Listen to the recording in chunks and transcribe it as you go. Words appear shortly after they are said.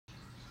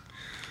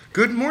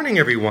Good morning,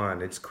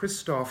 everyone. It's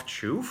Christophe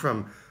Choo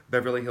from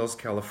Beverly Hills,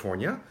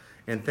 California.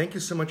 And thank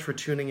you so much for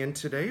tuning in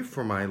today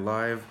for my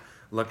live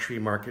luxury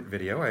market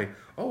video. I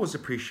always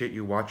appreciate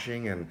you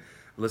watching and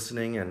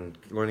listening and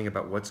learning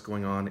about what's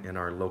going on in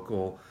our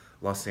local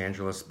Los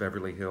Angeles,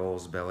 Beverly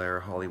Hills, Bel Air,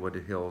 Hollywood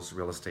Hills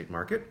real estate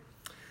market.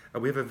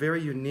 We have a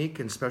very unique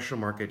and special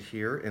market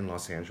here in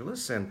Los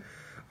Angeles. And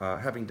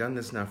having done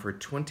this now for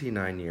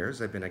 29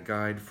 years, I've been a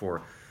guide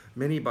for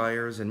many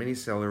buyers and many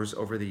sellers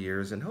over the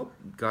years and help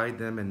guide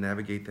them and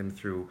navigate them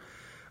through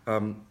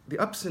the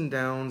ups and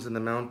downs and the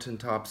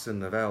mountaintops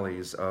and the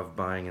valleys of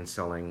buying and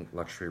selling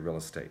luxury real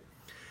estate.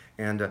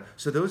 And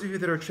so those of you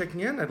that are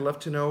checking in, I'd love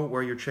to know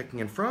where you're checking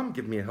in from.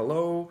 Give me a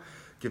hello,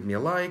 give me a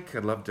like.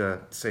 I'd love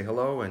to say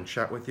hello and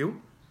chat with you.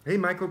 Hey,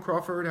 Michael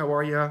Crawford, how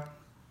are you?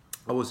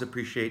 Always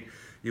appreciate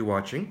you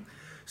watching.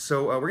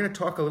 So we're going to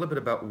talk a little bit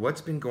about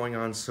what's been going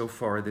on so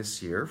far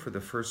this year for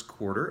the first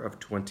quarter of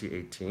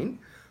 2018.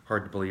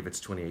 Hard to believe it's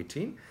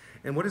 2018.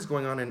 And what is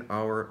going on in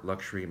our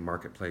luxury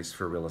marketplace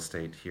for real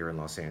estate here in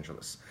Los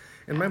Angeles.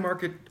 And my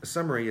market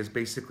summary is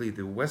basically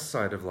the west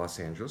side of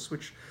Los Angeles,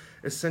 which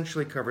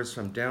essentially covers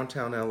from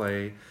downtown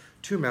LA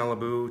to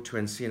Malibu to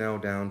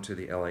Encino down to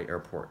the LA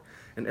airport.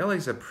 And LA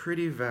is a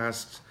pretty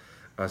vast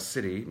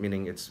city,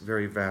 meaning it's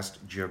very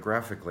vast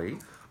geographically.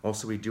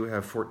 Also, we do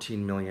have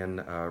 14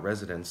 million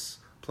residents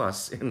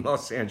plus in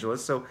Los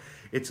Angeles, so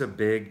it's a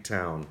big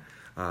town.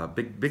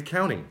 Big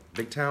county,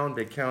 big town,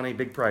 big county,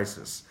 big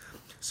prices.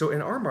 So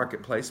in our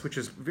marketplace, which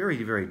is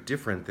very, very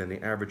different than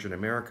the average in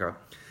America,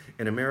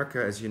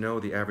 as you know,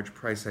 the average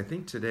price I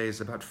think today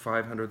is about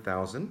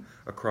 $500,000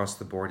 across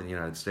the board in the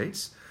United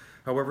States.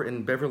 However,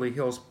 in Beverly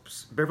Hills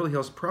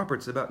proper,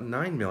 it's about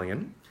 $9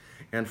 million.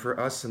 And for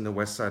us in the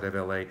west side of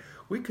LA,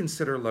 we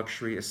consider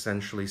luxury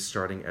essentially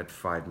starting at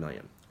 $5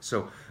 million.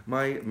 So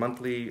my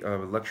monthly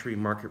luxury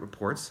market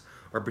reports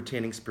are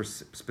pertaining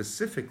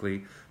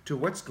specifically to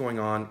what's going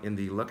on in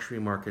the luxury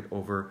market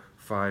over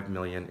 $5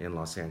 million in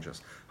Los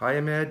Angeles. Hi,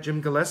 Ahmed, Jim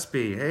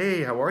Gillespie.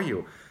 Hey, how are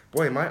you?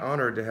 Boy, am I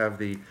honored to have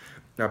the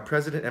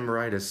President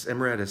Emeritus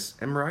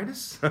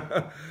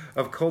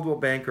of Coldwell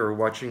Banker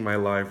watching my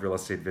live real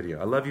estate video.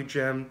 I love you,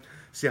 Jim.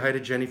 Say hi to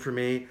Jenny for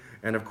me.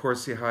 And of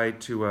course, say hi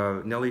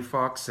to Nellie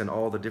Fox and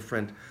all the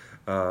different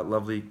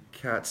lovely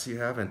cats you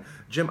have. And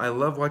Jim, I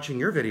love watching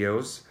your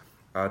videos.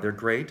 They're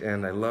great,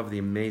 and I love the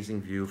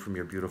amazing view from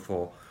your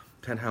beautiful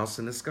penthouse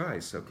in the sky.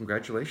 So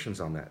congratulations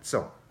on that.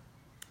 So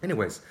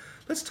anyways,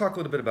 let's talk a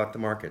little bit about the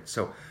market.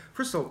 So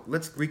first of all,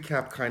 let's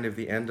recap kind of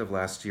the end of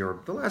last year,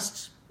 the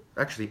last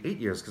actually 8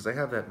 years, because I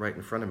have that right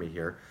in front of me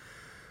here.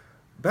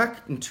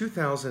 Back in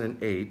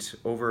 2008,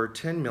 over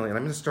 10 million,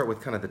 I'm going to start with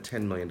kind of the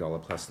 $10 million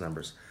plus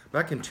numbers.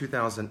 Back in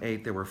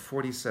 2008, there were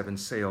 47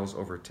 sales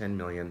over 10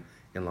 million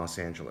in Los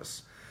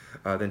Angeles.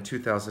 Then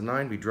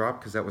 2009, we dropped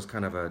because that was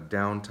kind of a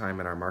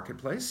downtime in our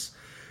marketplace.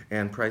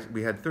 And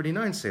we had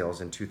 39 sales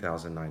in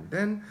 2009.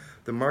 Then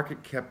the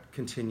market kept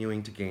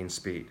continuing to gain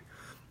speed.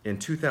 In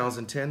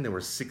 2010, there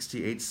were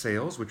 68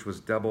 sales, which was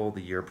double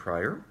the year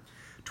prior.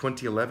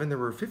 2011, there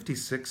were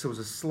 56, so it was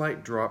a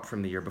slight drop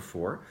from the year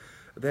before.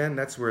 Then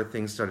that's where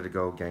things started to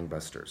go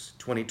gangbusters.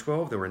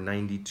 2012, there were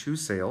 92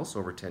 sales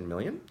over 10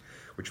 million,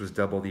 which was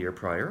double the year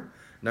prior.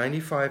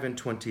 95 in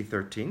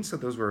 2013, so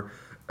those were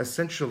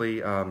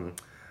essentially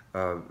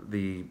about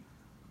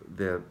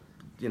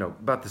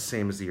the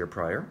same as the year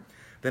prior.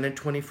 Then in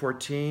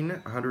 2014,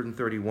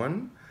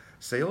 131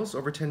 sales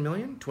over 10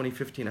 million.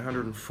 2015,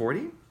 140.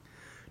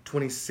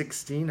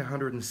 2016,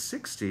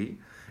 160.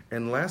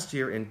 And last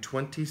year in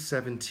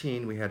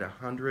 2017, we had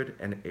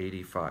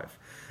 185.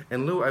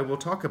 And Lou, I will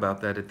talk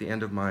about that at the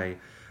end of my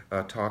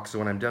talk. So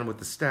when I'm done with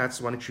the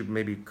stats, why don't you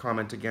maybe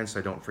comment again so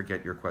I don't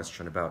forget your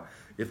question about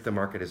if the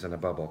market is in a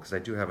bubble, because I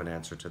do have an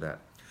answer to that.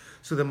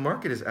 So the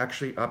market is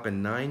actually up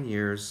in 9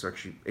 years,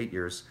 actually 8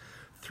 years,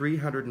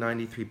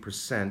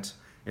 393%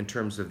 in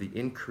terms of the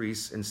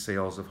increase in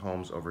sales of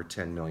homes over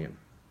 10 million.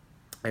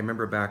 I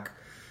remember back,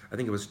 I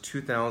think it was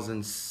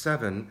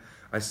 2007,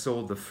 I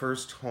sold the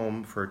first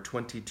home for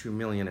 22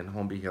 million in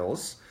Holmby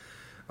Hills,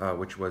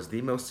 which was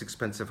the most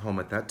expensive home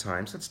at that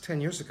time. So that's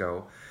 10 years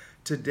ago.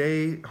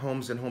 Today,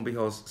 homes in Holmby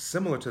Hills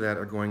similar to that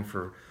are going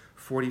for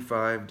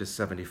 45 to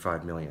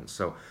 75 million.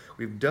 So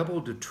we've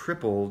doubled to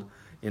tripled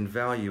in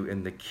value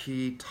in the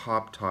key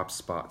top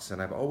spots.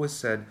 And I've always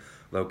said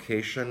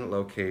location,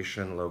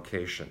 location,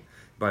 location.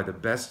 Buy the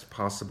best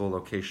possible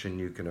location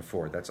you can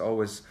afford. That's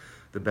always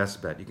the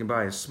best bet. You can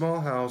buy a small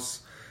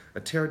house,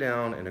 a tear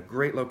down, in a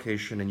great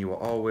location, and you will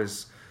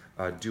always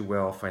do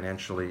well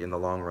financially in the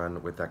long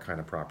run with that kind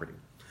of property.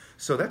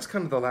 So that's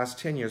kind of the last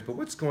 10 years, but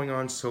what's going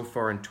on so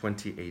far in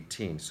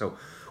 2018? So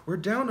we're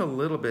down a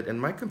little bit,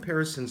 and my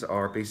comparisons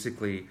are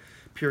basically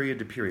period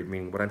to period,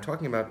 meaning what I'm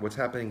talking about, what's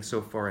happening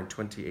so far in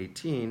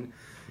 2018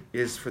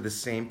 is for the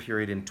same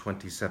period in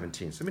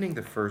 2017, so meaning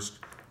the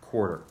first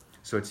quarter.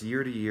 So it's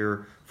year to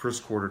year,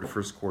 first quarter to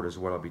first quarter is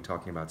what I'll be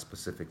talking about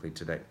specifically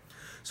today.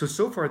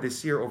 So far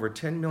this year, over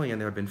 10 million,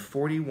 there have been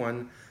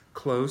 41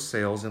 closed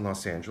sales in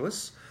Los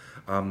Angeles.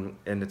 and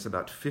it's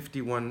about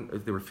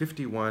 51. There were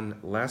 51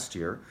 last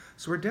year,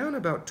 so we're down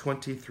about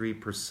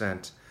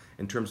 23%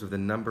 in terms of the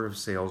number of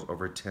sales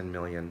over 10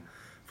 million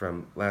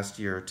from last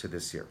year to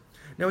this year.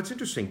 Now it's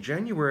interesting,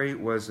 January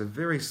was a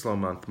very slow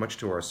month, much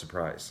to our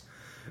surprise.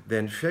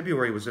 Then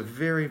February was a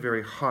very,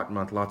 very hot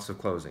month, lots of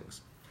closings.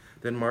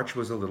 Then March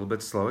was a little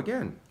bit slow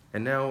again.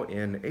 And now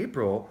in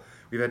April,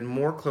 we've had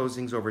more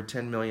closings over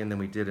 10 million than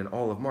we did in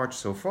all of March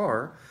so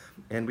far.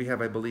 And we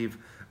have, I believe,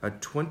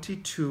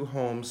 22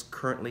 homes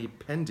currently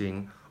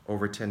pending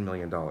over $10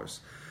 million.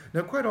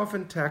 Now, quite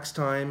often, tax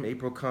time,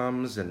 April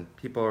comes, and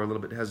people are a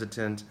little bit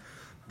hesitant.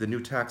 The new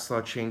tax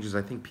law changes.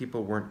 I think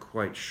people weren't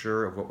quite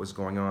sure of what was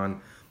going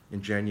on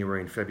in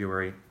January and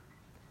February.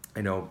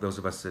 I know those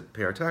of us that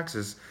pay our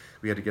taxes,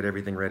 we had to get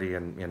everything ready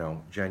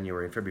in,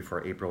 January and February for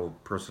our April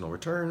personal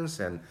returns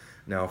and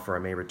now for our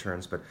May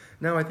returns. But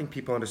now I think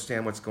people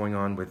understand what's going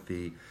on with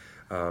the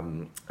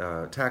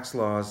tax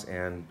laws,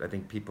 and I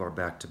think people are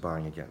back to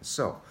buying again.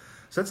 So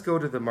let's go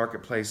to the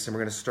marketplace, and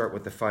we're going to start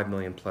with the 5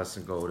 million plus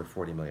and go to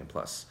 40 million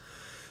plus.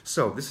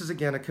 So this is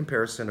again a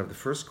comparison of the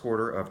first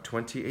quarter of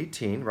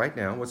 2018, right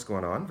now, what's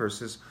going on,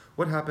 versus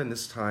what happened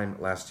this time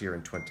last year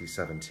in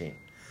 2017.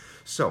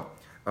 So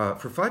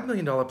for $5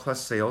 million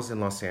plus sales in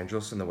Los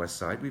Angeles and the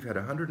Westside, we've had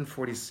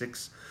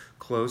 146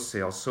 closed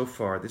sales so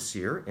far this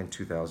year in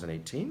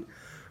 2018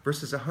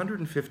 versus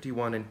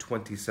 151 in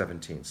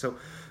 2017. So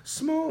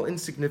small,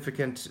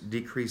 insignificant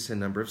decrease in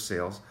number of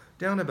sales,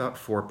 down about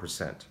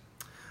 4%.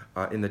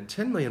 In the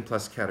 10 million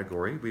plus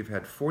category, we've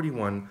had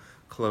 41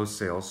 closed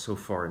sales so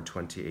far in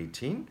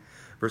 2018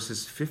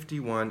 versus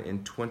 51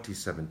 in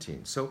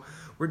 2017. So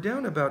we're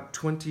down about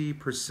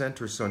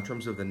 20% or so in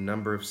terms of the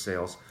number of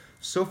sales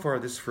so far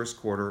this first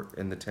quarter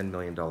in the $10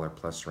 million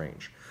plus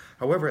range.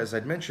 However, as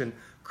I'd mentioned,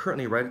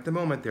 currently right at the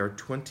moment there are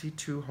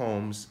 22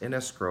 homes in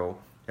escrow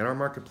in our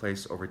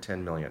marketplace over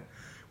 10 million,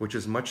 which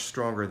is much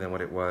stronger than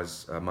what it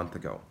was a month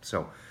ago.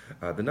 So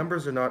the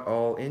numbers are not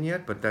all in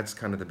yet, but that's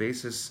kind of the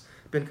basis.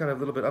 Been kind of a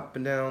little bit up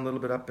and down, a little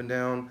bit up and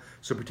down.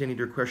 So pertaining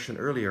to your question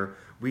earlier,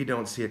 we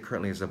don't see it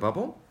currently as a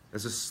bubble.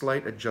 There's a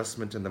slight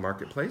adjustment in the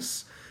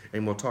marketplace,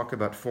 and we'll talk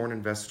about foreign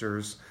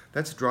investors.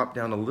 That's dropped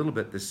down a little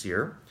bit this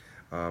year.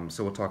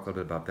 So we'll talk a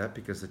little bit about that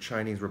because the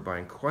Chinese were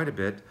buying quite a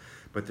bit,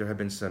 but there have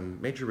been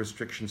some major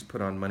restrictions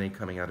put on money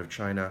coming out of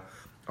China,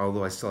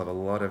 although I still have a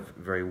lot of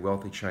very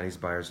wealthy Chinese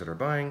buyers that are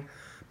buying,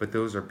 but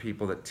those are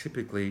people that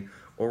typically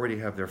already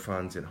have their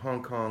funds in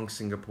Hong Kong,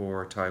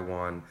 Singapore,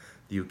 Taiwan,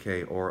 the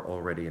UK, or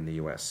already in the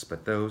US.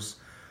 But those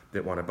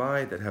that want to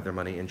buy, that have their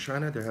money in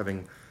China, they're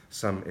having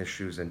some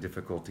issues and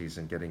difficulties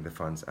in getting the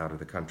funds out of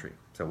the country.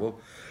 So we'll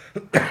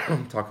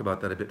talk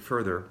about that a bit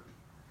further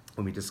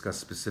when we discuss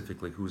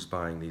specifically who's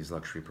buying these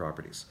luxury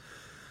properties.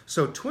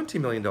 So $20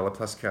 million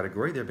plus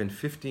category, there have been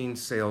 15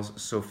 sales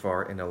so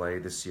far in LA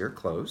this year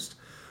closed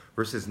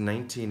versus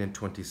 19 in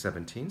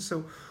 2017.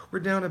 So we're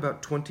down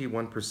about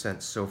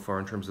 21% so far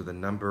in terms of the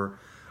number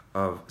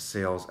of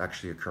sales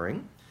actually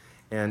occurring.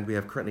 And we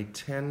have currently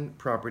 10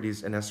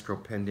 properties in escrow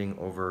pending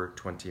over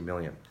 20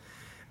 million.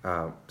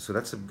 So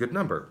that's a good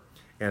number.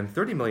 And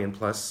 30 million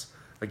plus,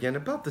 again,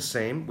 about the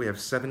same. We have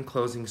 7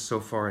 closings so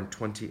far in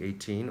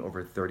 2018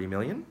 over 30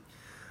 million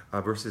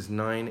versus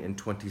 9 in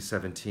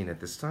 2017 at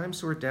this time.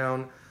 So we're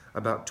down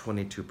about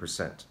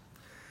 22%.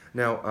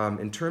 Now,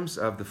 in terms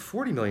of the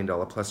 $40 million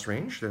plus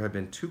range, there have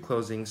been 2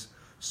 closings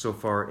so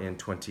far in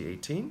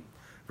 2018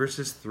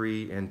 versus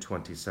 3 in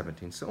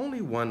 2017. So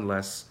only 1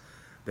 less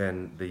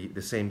than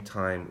the same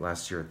time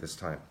last year at this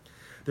time.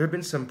 There have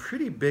been some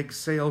pretty big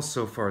sales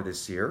so far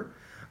this year.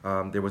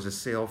 There was a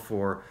sale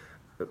for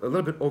a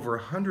little bit over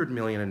 100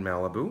 million in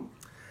Malibu,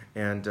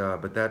 and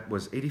but that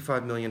was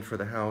 85 million for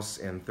the house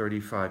and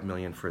 35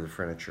 million for the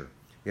furniture.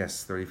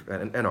 Yes, 30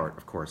 and art,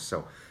 of course.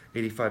 So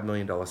 $85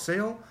 million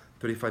sale,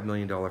 $35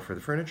 million for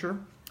the furniture.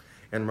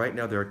 And right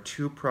now there are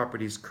 2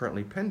 properties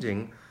currently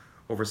pending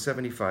over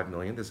 75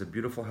 million. There's a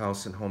beautiful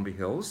house in Holmby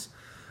Hills,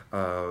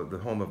 the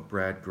home of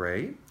Brad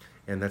Gray,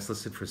 and that's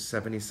listed for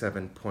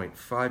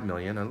 77.5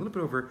 million, a little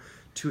bit over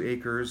 2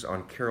 acres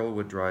on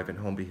Carrollwood Drive in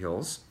Holmby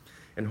Hills.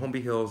 And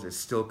Holmby Hills is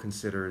still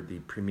considered the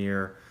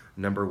premier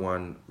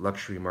 #1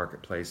 luxury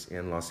marketplace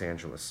in Los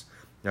Angeles.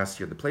 Last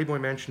year, the Playboy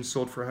Mansion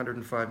sold for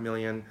 105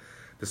 million.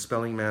 The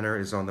Spelling Manor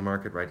is on the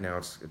market right now.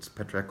 It's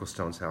Petra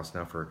Ecclestone's house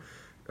now for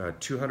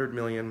 200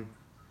 million.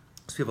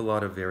 So we have a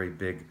lot of very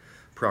big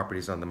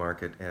properties on the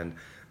market. And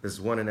there's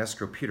one in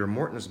escrow. Peter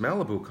Morton's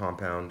Malibu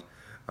compound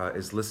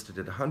is listed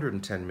at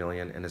 110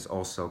 million and is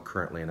also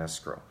currently in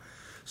escrow.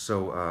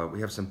 So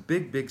we have some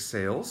big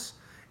sales.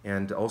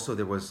 And also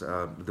there was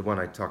the one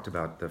I talked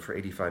about for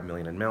 85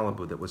 million in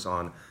Malibu that was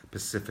on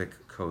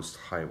Pacific Coast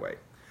Highway.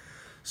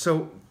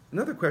 So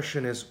another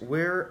question is,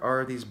 where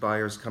are these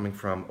buyers coming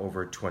from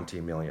over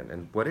 20 million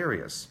and what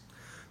areas?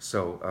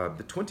 So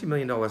the $20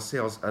 million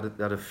sales out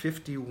of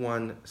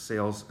 51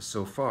 sales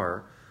so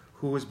far,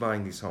 who is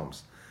buying these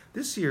homes?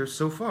 This year,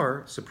 so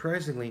far,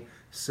 surprisingly,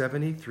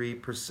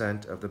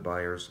 73% of the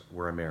buyers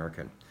were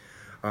American.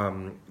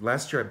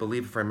 Last year, I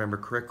believe, if I remember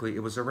correctly,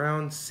 it was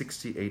around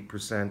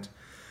 68%.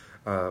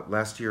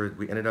 Last year,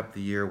 we ended up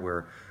the year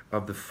where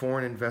of the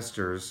foreign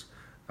investors,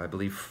 I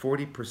believe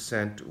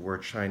 40% were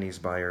Chinese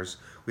buyers.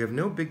 We have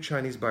no big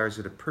Chinese buyers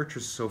that have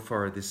purchased so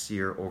far this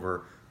year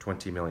over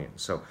 20 million.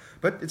 So,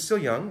 but it's still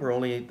young. We're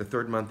only the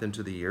third month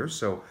into the year,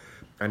 so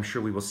I'm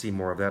sure we will see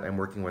more of that. I'm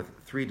working with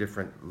 3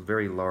 different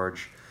very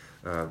large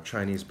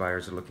Chinese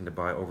buyers that are looking to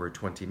buy over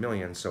 20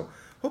 million. So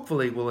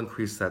hopefully we'll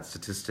increase that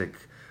statistic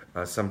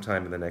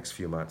sometime in the next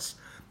few months.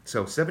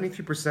 So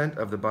 73%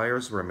 of the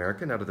buyers were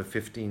American out of the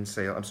 15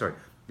 sales. I'm sorry,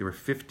 there were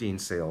 15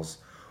 sales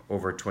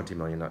over 20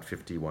 million, not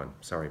 51.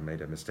 Sorry,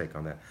 made a mistake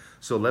on that.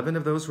 So 11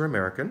 of those were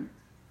American.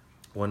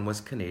 1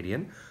 was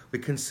Canadian. We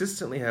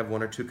consistently have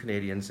 1 or 2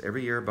 Canadians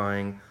every year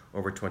buying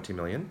over 20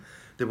 million.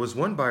 There was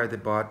 1 buyer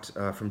that bought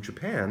from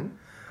Japan.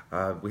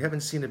 We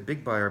haven't seen a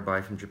big buyer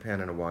buy from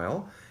Japan in a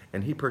while,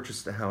 and he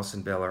purchased a house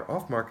in Bel Air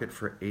off market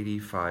for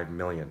 85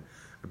 million.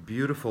 A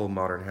beautiful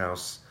modern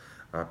house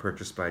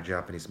purchased by a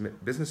Japanese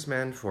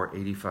businessman for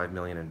 85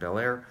 million in Bel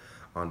Air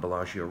on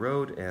Bellagio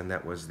Road, and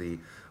that was the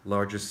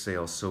largest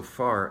sale so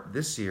far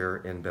this year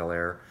in Bel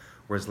Air,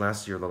 whereas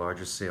last year the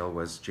largest sale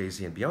was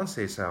Jay-Z and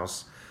Beyonce's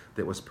house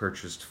that was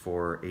purchased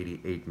for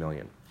 88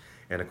 million.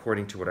 And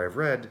according to what I've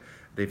read,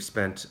 they've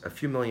spent a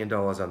few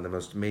 $1,000,000 on the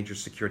most major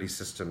security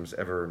systems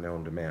ever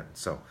known to man.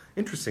 So,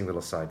 interesting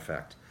little side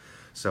fact.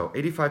 So,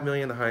 85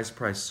 million, the highest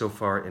price so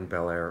far in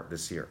Bel Air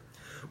this year.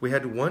 We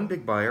had 1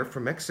 big buyer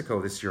from Mexico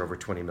this year over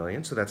 20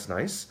 million, so that's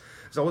nice.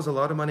 There's always a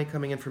lot of money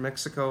coming in from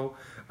Mexico.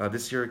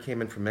 This year it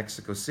came in from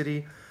Mexico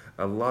City.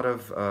 I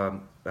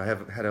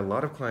have had a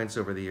lot of clients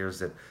over the years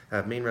that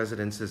have main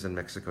residences in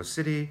Mexico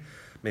City,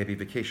 maybe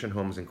vacation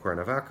homes in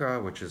Cuernavaca,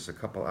 which is a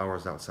couple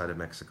hours outside of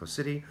Mexico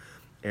City,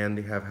 and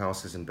they have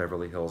houses in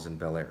Beverly Hills and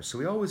Bel Air. So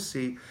we always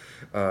see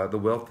the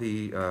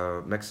wealthy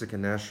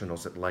Mexican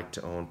nationals that like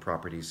to own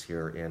properties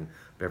here in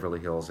Beverly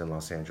Hills and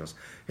Los Angeles.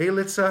 Hey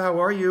Litsa,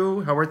 how are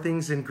you? How are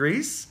things in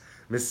Greece?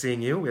 Miss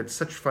seeing you. We had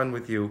such fun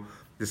with you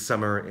this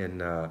summer in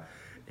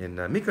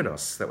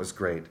Mykonos. That was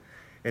great.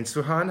 And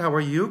Suhan, how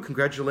are you?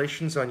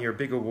 Congratulations on your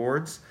big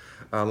awards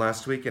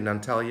last week in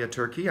Antalya,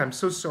 Turkey. I'm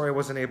so sorry I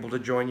wasn't able to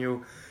join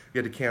you.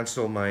 You had to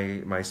cancel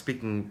my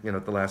speaking,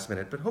 at the last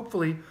minute, but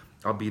hopefully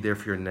I'll be there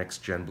for your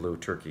next Gen Blue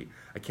Turkey.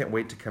 I can't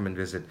wait to come and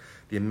visit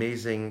the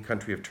amazing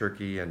country of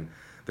Turkey and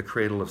the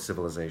cradle of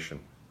civilization.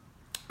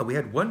 We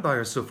had 1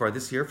 buyer so far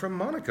this year from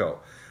Monaco.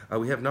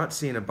 We have not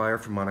seen a buyer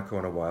from Monaco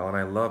in a while, and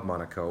I love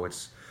Monaco.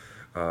 It's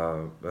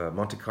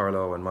Monte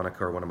Carlo and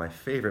Monaco are one of my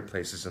favorite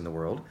places in the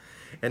world.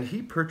 And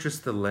he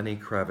purchased the Lenny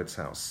Kravitz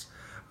house.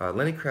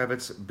 Lenny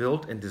Kravitz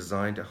built and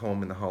designed a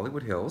home in the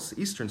Hollywood Hills,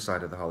 the eastern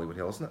side of the Hollywood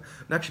Hills.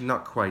 Actually,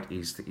 not quite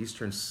east, the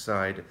eastern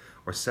side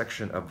or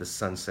section of the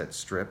Sunset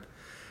Strip.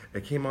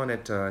 It came on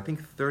at, I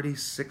think,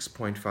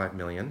 36.5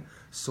 million,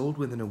 sold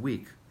within a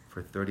week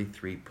for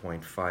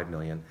 33.5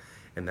 million,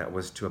 and that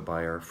was to a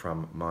buyer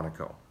from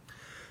Monaco.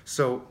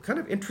 So, kind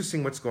of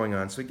interesting what's going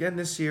on. So again,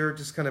 this year,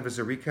 just kind of as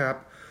a recap,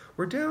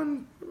 we're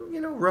down,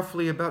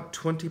 roughly about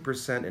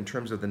 20% in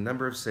terms of the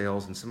number of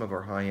sales in some of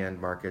our high-end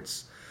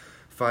markets.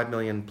 5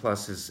 million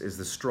plus is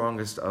the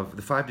strongest of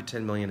the 5 to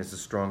 10 million is the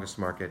strongest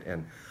market,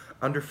 and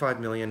under 5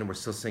 million we're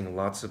still seeing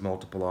lots of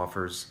multiple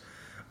offers.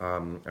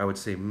 I would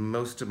say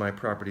most of my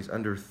properties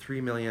under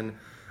 3 million,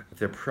 if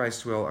they're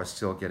priced well, are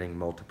still getting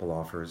multiple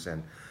offers.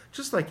 And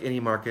just like any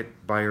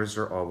market, buyers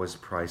are always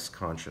price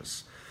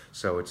conscious.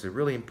 So it's a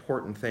really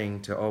important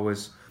thing to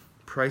always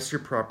price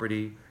your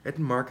property at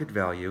market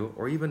value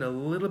or even a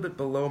little bit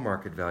below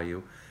market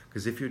value,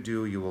 because if you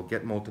do, you will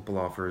get multiple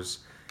offers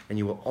and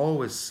you will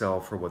always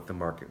sell for what the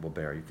market will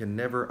bear. You can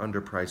never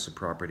underprice a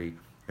property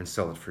and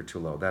sell it for too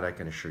low. That I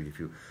can assure you. If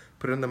you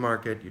put it in the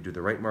market, you do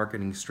the right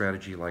marketing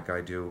strategy like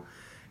I do,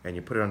 and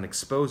you put it on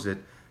expose it,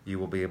 you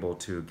will be able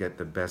to get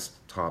the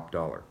best top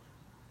dollar.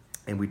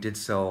 And we did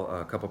sell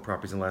a couple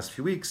properties in the last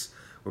few weeks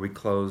where we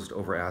closed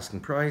over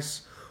asking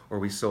price, or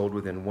we sold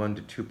within 1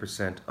 to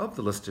 2% of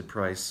the listed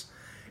price.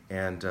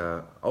 And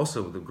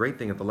also the great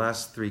thing, at the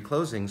last 3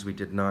 closings, we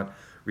did not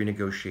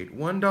renegotiate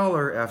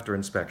 $1 after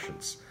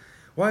inspections.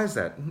 Why is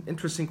that?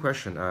 Interesting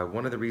question.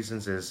 One of the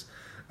reasons is,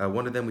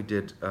 one of them we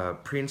did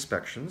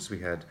pre-inspections. We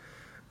had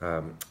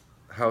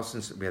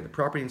we had the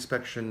property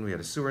inspection, we had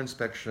a sewer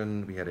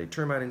inspection, we had a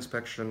termite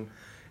inspection,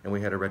 and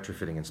we had a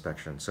retrofitting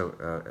inspection.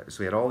 So, so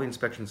we had all the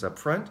inspections up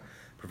front,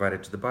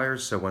 provided to the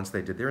buyers. So once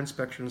they did their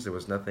inspections, there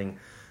was nothing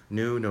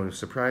new, no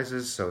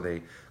surprises. So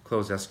they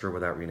closed escrow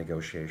without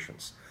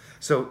renegotiations.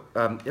 So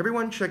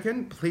everyone check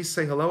in. Please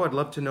say hello. I'd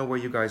love to know where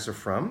you guys are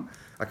from.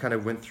 I kind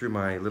of went through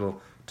my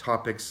little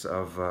topics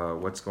of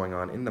what's going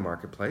on in the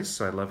marketplace.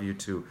 So I'd love you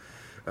to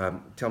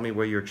tell me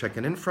where you're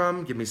checking in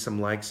from. Give me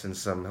some likes and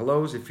some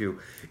hellos if you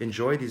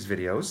enjoy these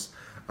videos.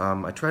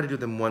 I try to do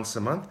them once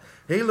a month.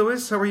 Hey,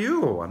 Louis, how are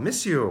you? I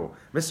miss you.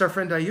 Miss our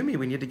friend Ayumi.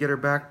 We need to get her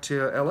back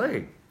to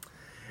LA.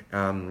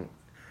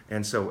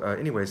 And so,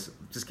 anyways,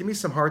 just give me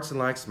some hearts and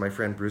likes. My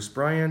friend Bruce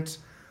Bryant.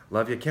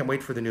 Love you. Can't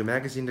wait for the new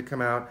magazine to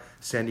come out.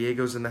 San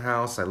Diego's in the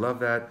house. I love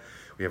that.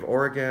 We have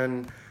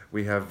Oregon.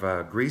 We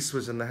have Greece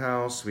was in the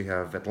house. We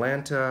have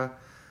Atlanta.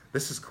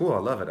 This is cool. I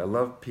love it. I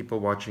love people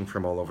watching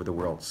from all over the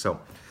world. So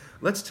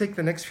let's take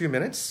the next few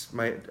minutes.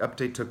 My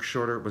update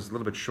was a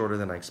little bit shorter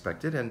than I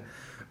expected, and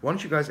why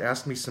don't you guys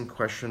ask me some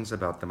questions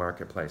about the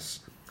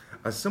marketplace?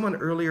 Someone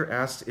earlier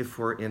asked if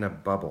we're in a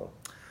bubble.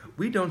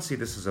 We don't see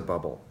this as a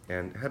bubble,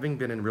 and having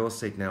been in real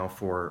estate now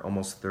for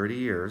almost 30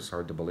 years,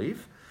 hard to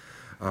believe,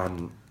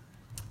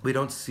 we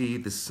don't see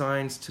the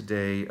signs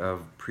today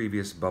of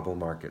previous bubble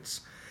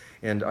markets.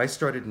 And I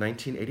started in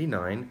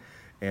 1989,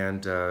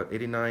 and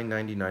 89,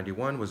 90,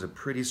 91 was a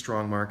pretty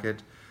strong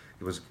market.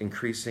 It was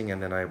increasing,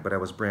 and then but I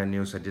was brand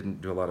new, so I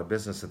didn't do a lot of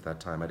business at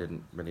that time. I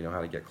didn't really know how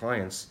to get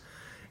clients.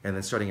 And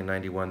then starting in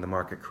 91, the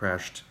market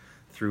crashed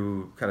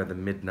through kind of the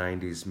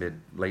mid-90s,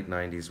 late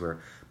 90s, where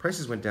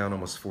prices went down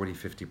almost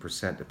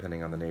 40–50%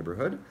 depending on the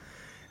neighborhood.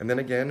 And then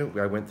again,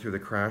 I went through the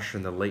crash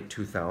in the late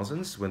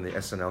 2000s when the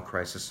S&L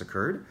crisis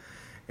occurred.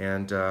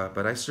 And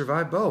but I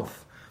survived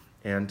both.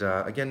 And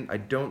again, we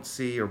don't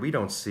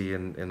see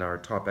in our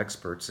top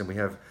experts, and we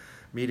have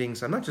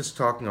meetings. I'm not just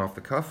talking off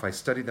the cuff. I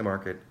study the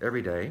market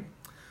every day.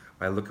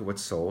 I look at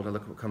what's sold. I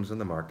look at what comes in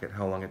the market,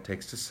 how long it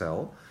takes to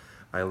sell.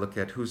 I look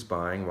at who's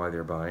buying, why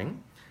they're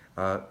buying.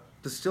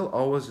 There's still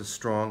always a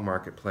strong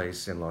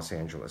marketplace in Los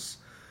Angeles.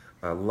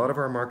 A lot of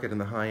our market in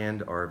the high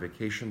end are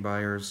vacation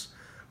buyers,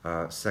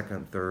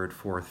 second, third,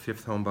 fourth,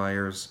 fifth home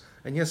buyers.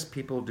 And yes,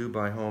 people do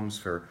buy homes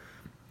for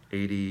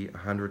 80,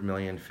 100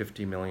 million,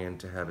 50 million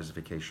to have as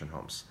vacation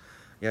homes.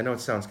 Yeah, I know it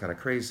sounds kind of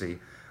crazy.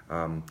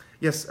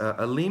 Yes,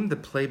 Aleem, the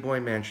Playboy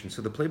Mansion.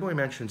 So the Playboy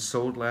Mansion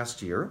sold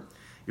last year.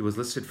 It was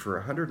listed for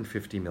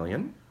 150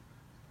 million,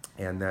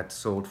 and that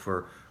sold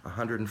for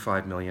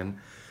 105 million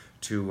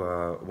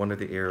to one of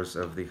the heirs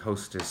of the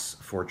hostess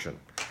fortune.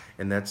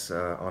 And that's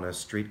on a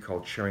street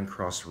called Charing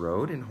Cross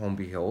Road in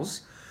Holmby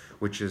Hills,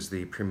 which is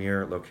the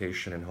premier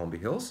location in Holmby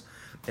Hills.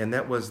 And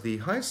that was the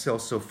highest sale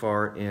so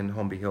far in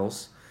Holmby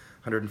Hills,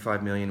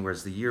 105 million,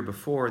 whereas the year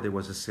before there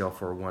was a sale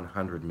for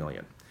 100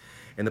 million.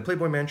 And the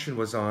Playboy Mansion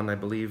was on, I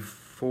believe,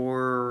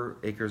 4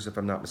 acres, if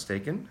I'm not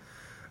mistaken.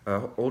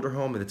 Older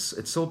home, it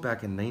sold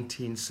back in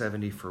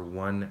 1970 for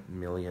 $1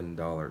 million.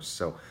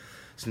 So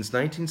since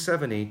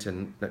 1970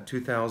 to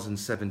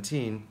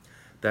 2017,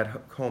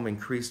 that home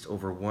increased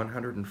over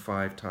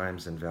 105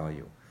 times in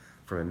value,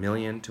 from $1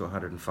 million to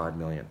 105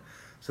 million.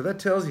 So that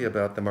tells you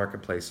about the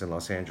marketplace in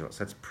Los Angeles.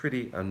 That's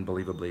pretty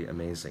unbelievably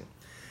amazing.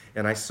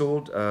 And I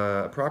sold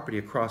a property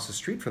across the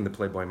street from the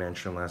Playboy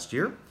Mansion last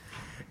year,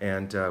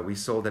 and we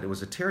sold that. It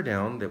was a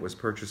teardown that was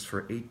purchased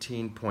for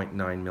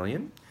 $18.9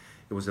 million.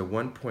 It was a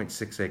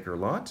 1.6 acre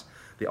lot.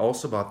 They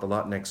also bought the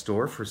lot next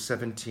door for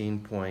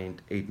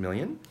 $17.8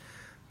 million.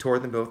 Tore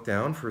them both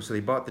down so they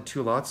bought the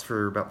 2 lots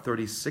for about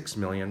 $36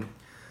 million,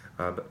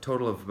 a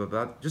total of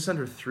about just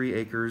under 3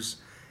 acres.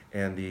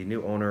 And the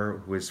new owner,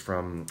 who is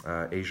from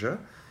Asia,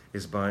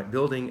 is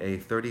building a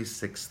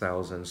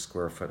 36,000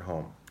 square foot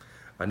home.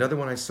 Another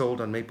one I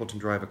sold on Mapleton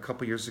Drive a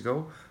couple years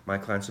ago, my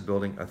clients are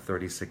building a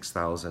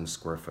 36,000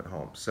 square foot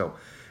home. So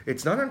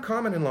it's not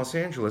uncommon in Los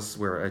Angeles,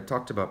 where I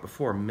talked about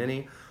before,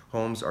 many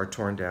homes are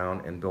torn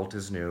down and built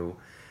as new,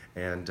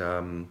 and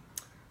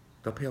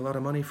they'll pay a lot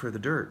of money for the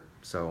dirt.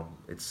 So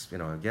it's,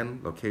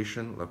 again,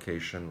 location,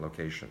 location,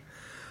 location.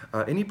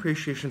 Any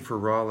appreciation for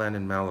raw land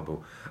in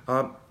Malibu?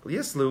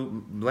 Yes,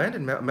 Lou, land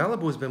in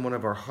Malibu has been one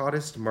of our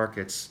hottest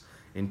markets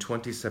in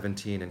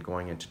 2017 and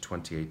going into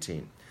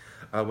 2018.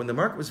 When the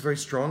market was very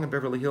strong in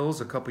Beverly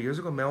Hills a couple years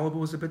ago, Malibu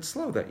was a bit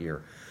slow that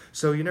year.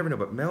 So you never know,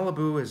 but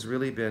Malibu has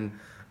really been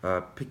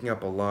picking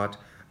up a lot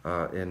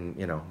in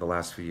the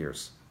last few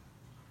years.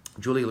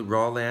 Julie,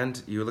 raw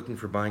land, you're looking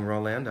for buying raw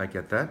land, I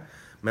get that.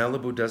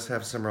 Malibu does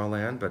have some raw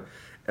land, but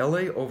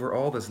LA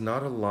overall, there's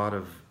not a lot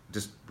of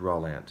just raw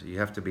land. You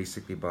have to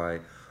basically buy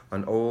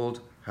an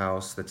old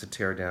house that's a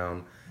tear it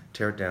down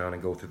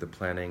and go through the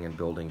planning and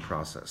building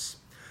process.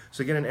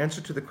 So again, in answer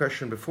to the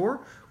question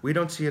before, we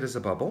don't see it as a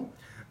bubble.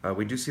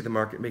 We do see the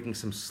market making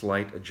some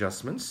slight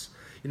adjustments.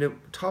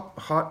 Top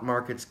hot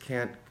markets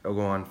can't go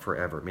on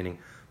forever, meaning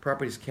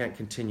properties can't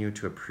continue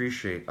to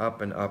appreciate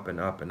up and up and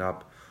up and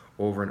up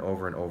over and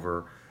over and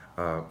over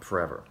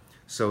forever.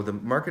 So the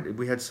market,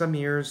 we had some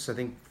years, I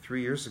think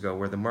 3 years ago,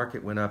 where the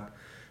market went up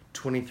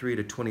 23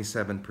 to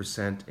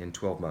 27% in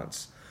 12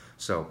 months.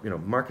 So,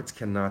 markets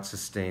cannot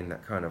sustain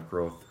that kind of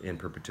growth in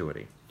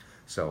perpetuity.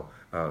 So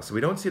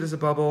we don't see it as a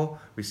bubble.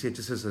 We see it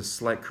just as a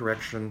slight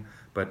correction,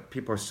 but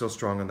people are still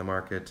strong on the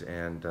market,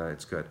 and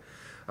it's good.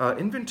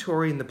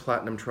 Inventory in the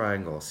Platinum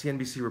Triangle.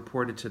 CNBC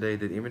reported today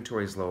that the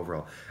inventory is low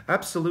overall.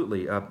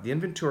 Absolutely. The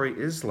inventory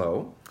is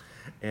low,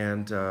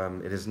 and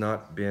it has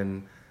not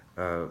been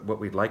what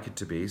we'd like it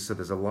to be. So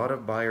there's a lot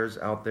of buyers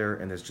out there,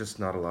 and there's just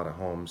not a lot of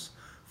homes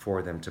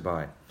for them to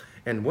buy.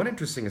 And one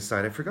interesting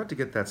aside, I forgot to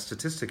get that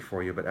statistic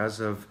for you, but as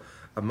of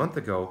a month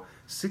ago,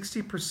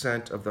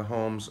 60% of the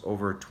homes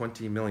over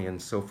 20 million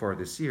so far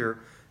this year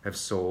have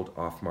sold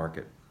off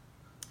market.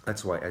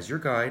 That's why, as your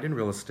guide in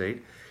real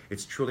estate,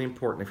 it's truly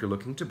important, if you're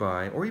looking to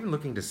buy or even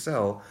looking to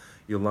sell,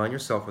 you align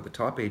yourself with a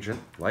top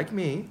agent like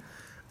me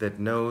that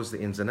knows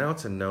the ins and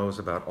outs and knows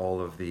about all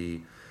of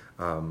the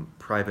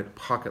private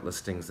pocket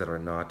listings that are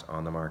not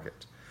on the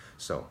market.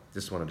 So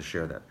just wanted to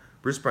share that.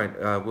 Bruce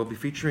Bryant, we'll be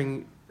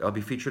featuring I'll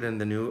be featured in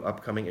the new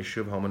upcoming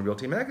issue of Home and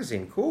Realty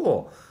magazine.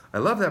 Cool. I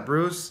love that,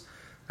 Bruce.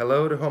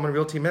 Hello to Home and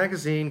Realty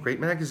magazine. Great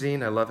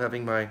magazine. I love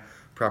having my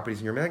properties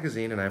in your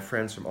magazine, and I have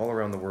friends from all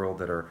around the world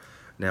that are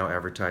now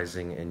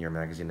advertising in your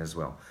magazine as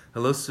well.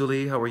 Hello,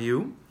 Suli. How are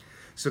you?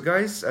 So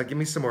guys, give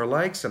me some more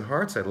likes and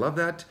hearts. I'd love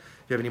that.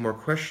 If you have any more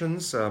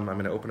questions, I'm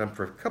going to open up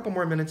for a couple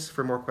more minutes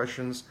for more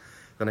questions.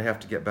 Then I have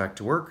to get back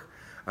to work.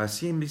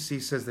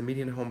 CNBC says the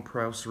median home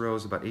price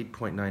rose about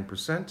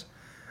 8.9%.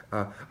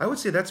 I would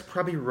say that's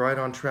probably right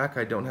on track.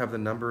 I don't have the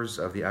numbers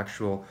of the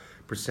actual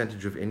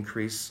percentage of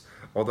increase.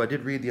 Although I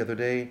did read the other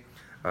day,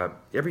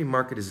 every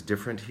market is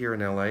different here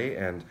in LA,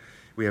 and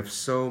we have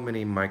so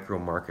many micro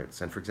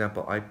markets. And for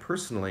example, I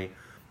personally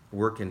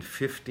work in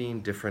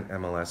 15 different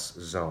MLS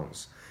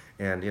zones.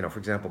 And, for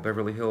example,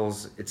 Beverly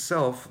Hills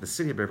itself, the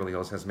city of Beverly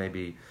Hills has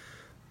maybe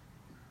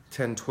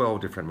 10,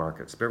 12 different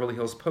markets. Beverly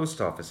Hills Post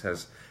Office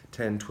has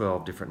 10,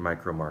 12 different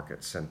micro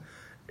markets. And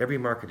every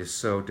market is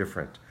so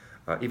different.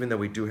 Even though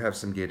we do have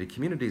some gated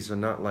communities, they're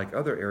not like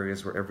other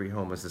areas where every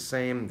home is the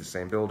same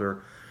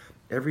builder.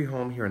 Every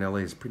home here in LA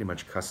is pretty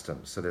much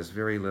custom. So there's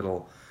very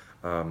little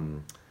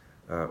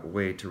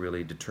way to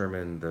really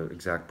determine the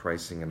exact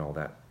pricing and all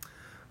that.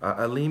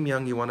 Aleem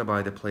Young, you want to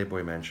buy the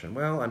Playboy Mansion?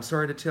 Well, I'm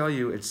sorry to tell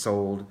you, it's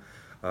sold.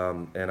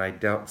 And I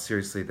doubt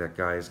seriously that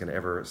guy is going to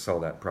ever sell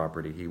that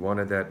property. He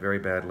wanted that very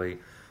badly.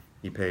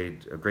 He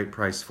paid a great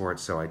price for it,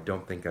 so I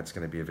don't think that's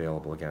going to be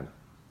available again.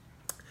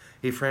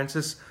 Hey,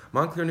 Francis,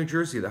 Montclair, New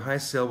Jersey, the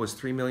highest sale was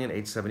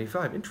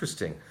 $3,875,000.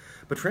 Interesting.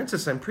 But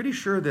Francis, I'm pretty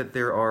sure that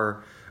there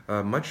are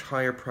much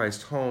higher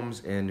priced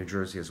homes in New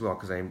Jersey as well,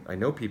 because I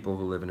know people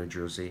who live in New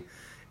Jersey,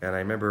 and I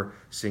remember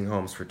seeing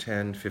homes for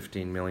 10,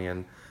 15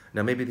 million.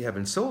 Now, maybe they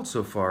haven't sold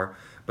so far,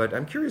 but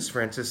I'm curious,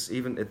 Francis,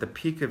 even at the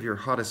peak of your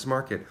hottest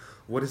market,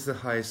 what is the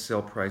highest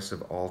sale price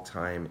of all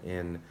time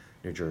in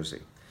New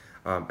Jersey?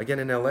 Again,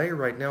 in LA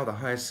right now, the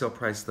highest sale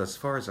price thus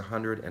far is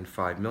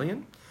 $105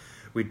 million.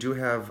 We do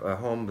have a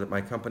home that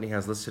my company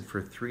has listed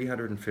for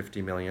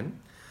 $350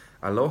 million.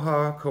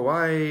 Aloha,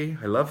 Kauai.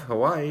 I love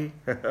Hawaii.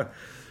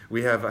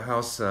 We have a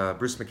house,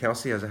 Bruce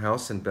McKelsey has a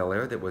house in Bel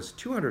Air that was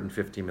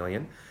 $250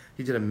 million.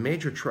 He did a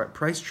major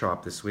price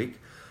chop this week.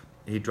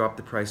 He dropped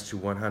the price to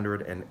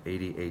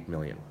 $188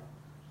 million.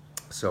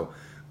 So,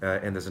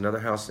 and there's another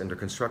house under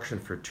construction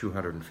for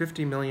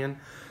 $250 million.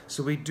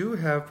 So we do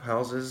have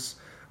houses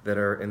that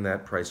are in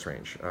that price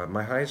range.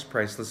 My highest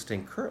price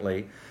listing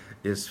currently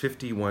is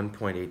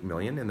 $51.8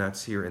 million, and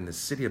that's here in the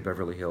city of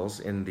Beverly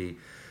Hills in the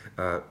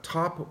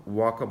top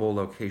walkable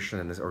location,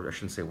 or I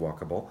shouldn't say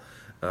walkable,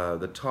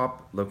 the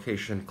top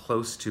location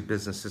close to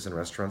businesses and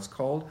restaurants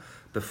called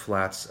the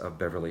Flats of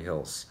Beverly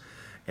Hills.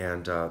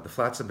 And the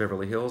Flats of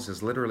Beverly Hills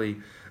is literally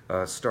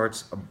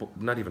starts,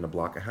 not even a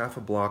block, a half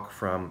a block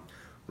from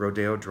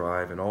Rodeo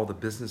Drive and all the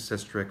business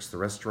districts, the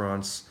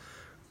restaurants,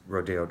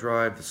 Rodeo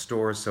Drive, the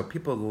stores. So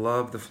people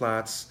love the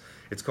Flats.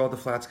 It's called the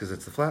Flats because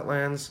it's the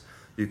flatlands.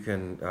 You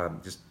can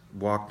just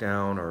walk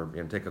down or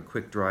take a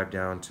quick drive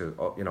down to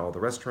all the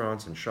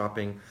restaurants and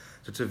shopping.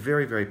 So it's a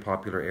very, very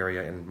popular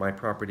area. And my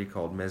property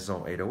called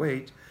Maison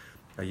 808,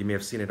 you may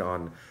have seen it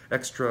on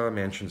Extra,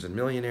 Mansions and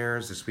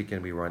Millionaires. This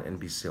weekend we were on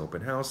NBC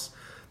Open House.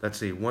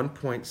 That's a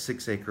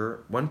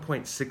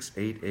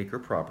 1.68 acre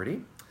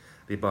property.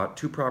 They bought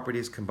two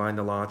properties, combined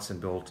the lots, and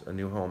built a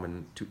new home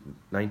in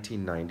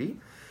 1990.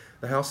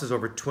 The house is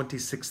over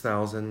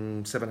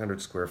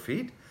 26,700 square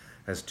feet,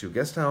 has two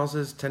guest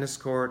houses, tennis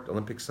court,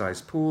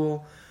 Olympic-sized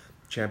pool,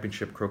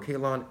 championship croquet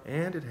lawn,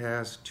 and it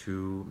has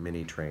two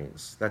mini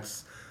trains.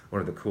 That's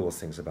one of the coolest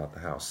things about the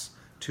house,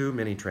 two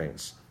mini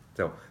trains.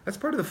 So that's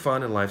part of the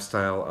fun and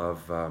lifestyle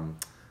of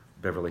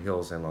Beverly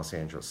Hills and Los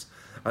Angeles.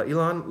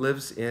 Elon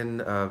lives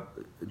in,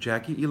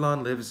 Jackie,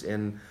 Elon lives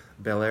in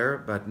Bel Air,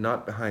 but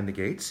not behind the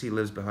gates. He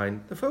lives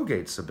behind the faux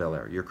gates of Bel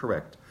Air. You're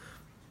correct.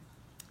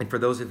 And for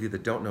those of you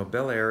that don't know,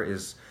 Bel Air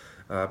is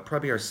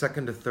probably our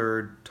second to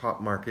third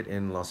top market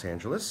in Los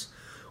Angeles.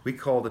 We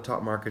call the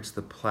top markets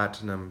the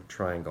Platinum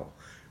Triangle,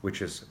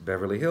 which is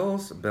Beverly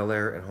Hills, Bel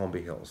Air, and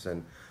Holmby Hills.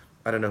 And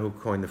I don't know who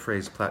coined the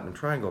phrase Platinum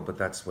Triangle, but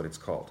that's what it's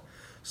called.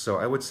 So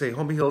I would say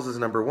Holmby Hills is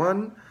number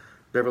one,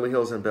 Beverly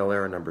Hills and Bel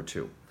Air are number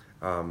two.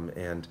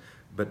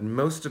 But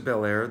most of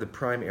Bel Air, the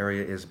prime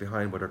area, is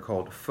behind what are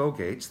called faux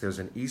gates. There's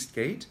an east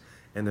gate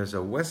and there's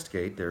a west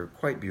gate. They're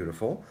quite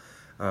beautiful,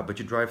 but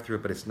you drive through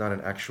it, but it's not an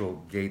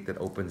actual gate that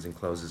opens and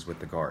closes with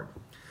the guard.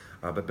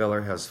 But Bel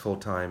Air has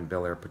full-time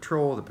Bel Air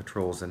Patrol. The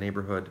patrols the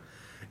neighborhood.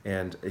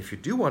 And if you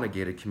do want a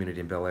gated community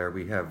in Bel Air,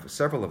 we have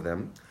several of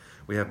them.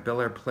 We have Bel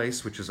Air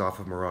Place, which is off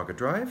of Moraga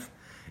Drive,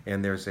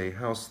 and there's a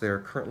house there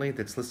currently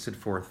that's listed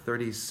for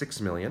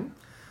 $36 million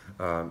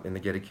in the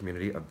gated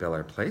community of Bel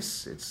Air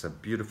Place. It's a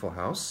beautiful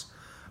house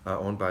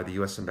owned by the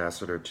U.S.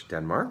 Ambassador to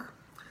Denmark.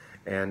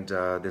 And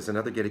there's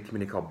another gated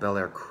community called Bel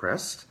Air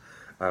Crest,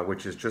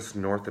 which is just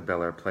north of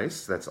Bel Air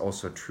Place. That's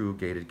also a true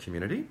gated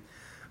community.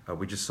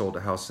 We just sold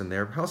a house in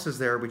there. Houses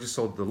there, we just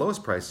sold the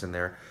lowest price in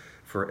there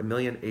for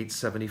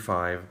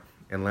 $1,875,000.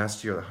 And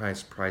last year, the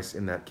highest price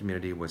in that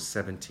community was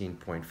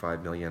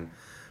 $17.5 million.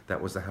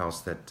 That was the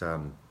house that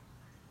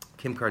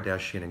Kim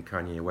Kardashian and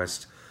Kanye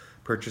West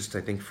Purchased,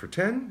 I think, for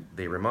 10.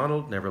 They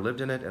remodeled, never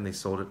lived in it, and they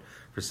sold it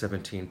for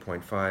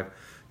 17.5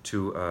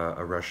 to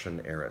a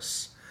Russian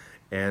heiress.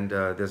 And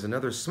there's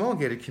another small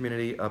gated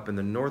community up in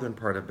the northern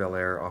part of Bel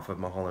Air off of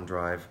Mulholland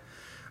Drive.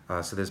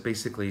 So there's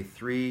basically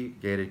 3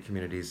 gated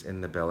communities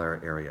in the Bel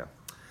Air area.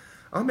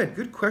 Ahmed,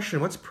 good question.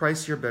 What's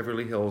pricier,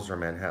 Beverly Hills or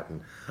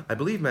Manhattan? I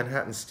believe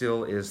Manhattan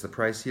still is the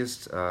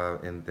priciest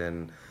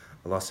than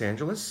Los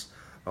Angeles.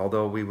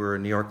 Although we were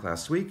in New York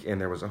last week and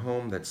there was a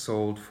home that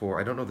sold for,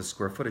 I don't know the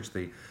square footage,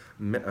 oh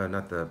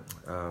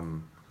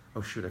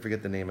shoot, I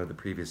forget the name of the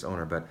previous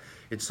owner, but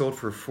it sold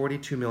for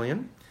 $42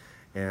 million.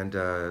 And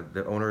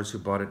the owners who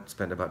bought it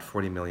spent about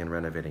 $40 million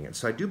renovating it.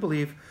 So I do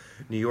believe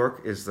New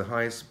York is the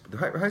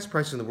highest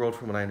prices in the world,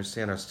 from what I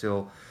understand, are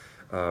still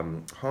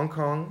Hong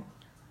Kong,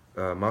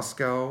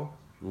 Moscow,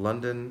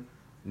 London,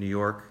 New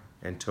York,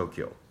 and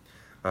Tokyo.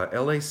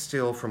 LA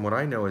still, from what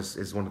I know,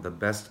 is one of the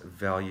best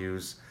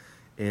values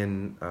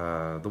in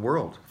the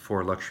world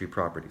for luxury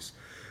properties.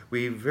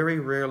 We very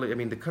rarely, I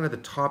mean, the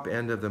top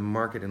end of the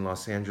market in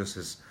Los Angeles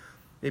is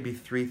maybe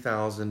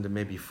 $3,000 to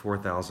maybe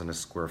 $4,000 a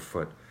square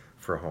foot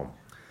for a home.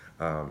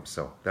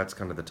 So that's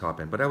kind of the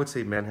top end. But I would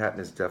say Manhattan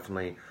is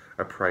definitely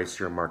a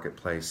pricier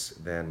marketplace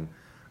than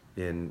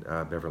in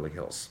Beverly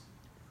Hills.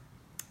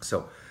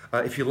 So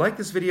if you like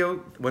this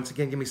video, once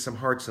again, give me some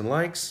hearts and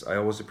likes. I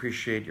always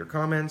appreciate your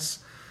comments.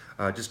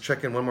 Just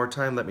check in one more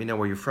time. Let me know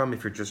where you're from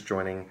if you're just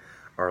joining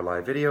our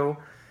live video.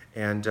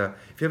 And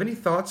if you have any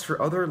thoughts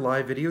for other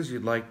live videos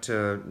you'd like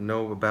to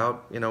know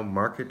about,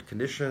 market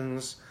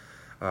conditions,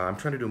 I'm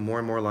trying to do more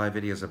and more live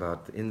videos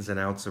about the ins and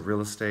outs of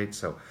real estate.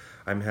 So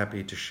I'm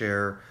happy to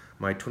share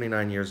my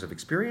 29 years of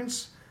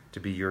experience to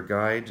be your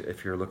guide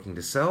if you're looking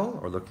to sell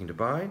or looking to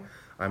buy.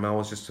 I'm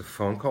always just a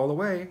phone call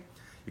away.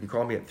 You can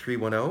call me at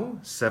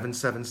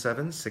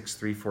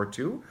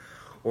 310-777-6342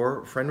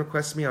 or friend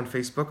request me on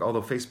Facebook.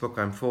 Although Facebook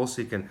I'm full,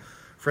 so you can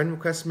friend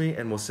request me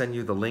and we'll send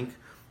you the link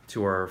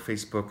to our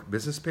Facebook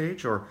business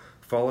page, or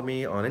follow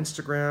me on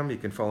Instagram. You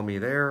can follow me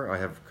there. I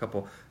have a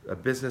couple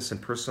business and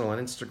personal on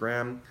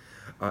Instagram.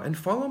 And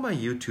follow my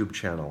YouTube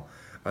channel.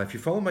 If you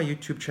follow my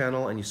YouTube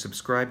channel and you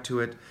subscribe to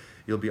it,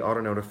 you'll be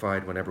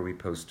auto-notified whenever we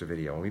post a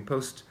video. And we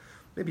post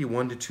maybe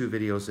 1 to 2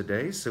 videos a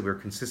day, so we're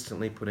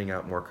consistently putting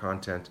out more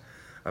content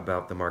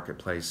about the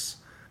marketplace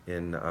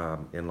in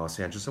Los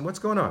Angeles and what's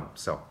going on.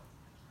 So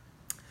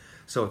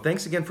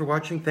thanks again for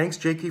watching. Thanks,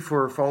 Jakey,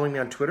 for following me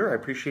on Twitter. I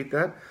appreciate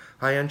that.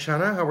 Hi,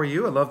 Anchana. How are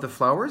you? I love the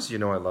flowers. You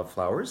know I love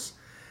flowers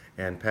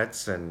and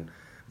pets and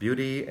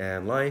beauty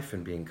and life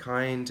and being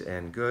kind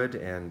and good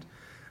and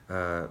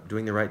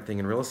doing the right thing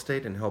in real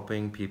estate and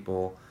helping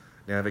people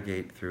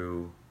navigate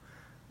through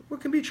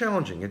what can be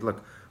challenging.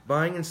 Look,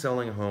 buying and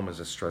selling a home is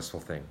a stressful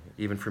thing,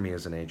 even for me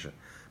as an agent.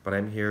 But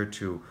I'm here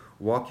to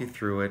walk you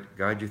through it,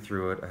 guide you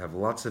through it. I have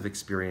lots of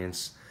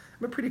experience.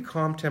 I'm a pretty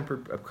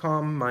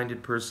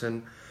calm-minded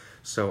person,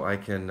 so I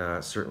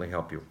can certainly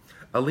help you.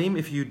 Aleem,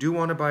 if you do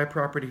want to buy a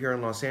property here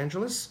in Los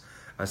Angeles,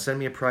 send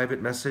me a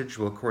private message.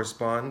 We'll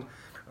correspond.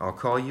 I'll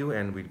call you,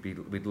 and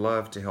we'd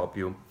love to help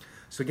you.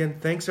 So again,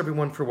 thanks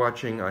everyone for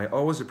watching. I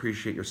always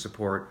appreciate your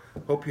support.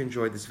 Hope you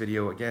enjoyed this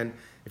video. Again,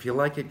 if you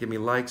like it, give me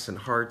likes and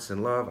hearts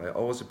and love. I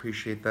always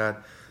appreciate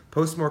that.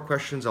 Post more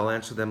questions. I'll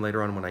answer them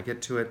later on when I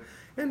get to it.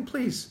 And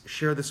please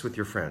share this with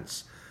your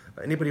friends.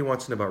 Anybody who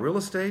wants to know about real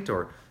estate,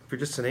 or if you're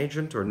just an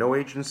agent or no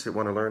agents that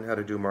want to learn how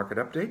to do market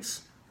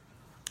updates,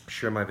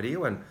 share my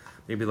video and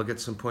maybe they'll get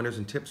some pointers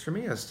and tips from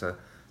me as to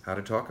how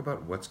to talk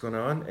about what's going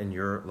on in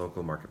your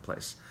local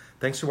marketplace.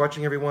 Thanks for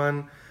watching,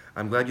 everyone.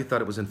 I'm glad you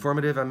thought it was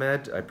informative,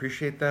 Ahmed. I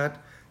appreciate that.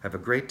 Have a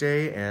great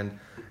day. And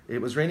it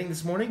was raining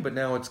this morning, but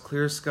now it's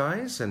clear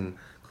skies and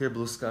clear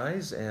blue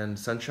skies and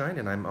sunshine,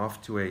 and I'm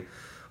off to a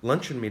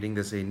luncheon meeting.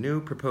 There's a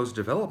new proposed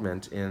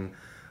development in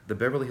the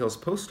Beverly Hills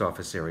Post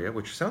Office area,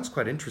 which sounds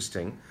quite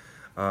interesting.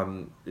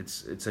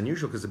 It's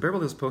unusual because the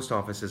Beverly Hills Post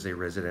Office is a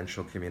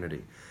residential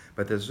community,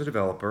 but there's a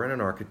developer and an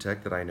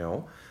architect that I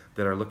know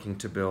that are looking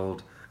to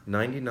build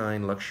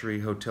 99 luxury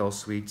hotel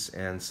suites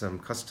and some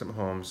custom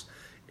homes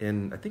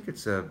in, I think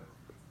it's a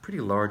pretty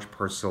large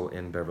parcel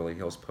in Beverly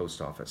Hills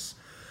Post Office.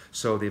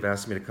 So they've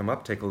asked me to come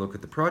up, take a look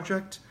at the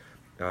project,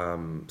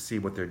 see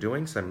what they're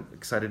doing. So I'm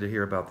excited to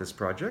hear about this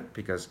project,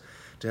 because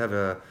to have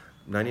a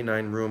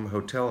 99-room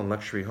hotel and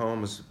luxury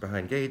homes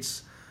behind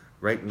gates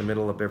right in the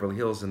middle of Beverly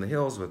Hills in the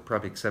hills with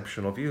probably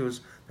exceptional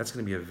views, that's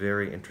going to be a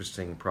very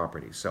interesting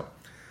property. So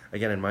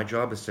again, and my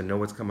job is to know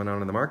what's coming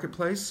on in the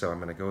marketplace, so I'm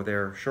going to go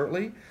there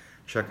shortly,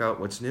 check out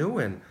what's new,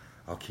 and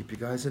I'll keep you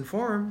guys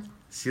informed.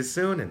 See you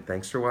soon, and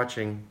thanks for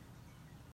watching.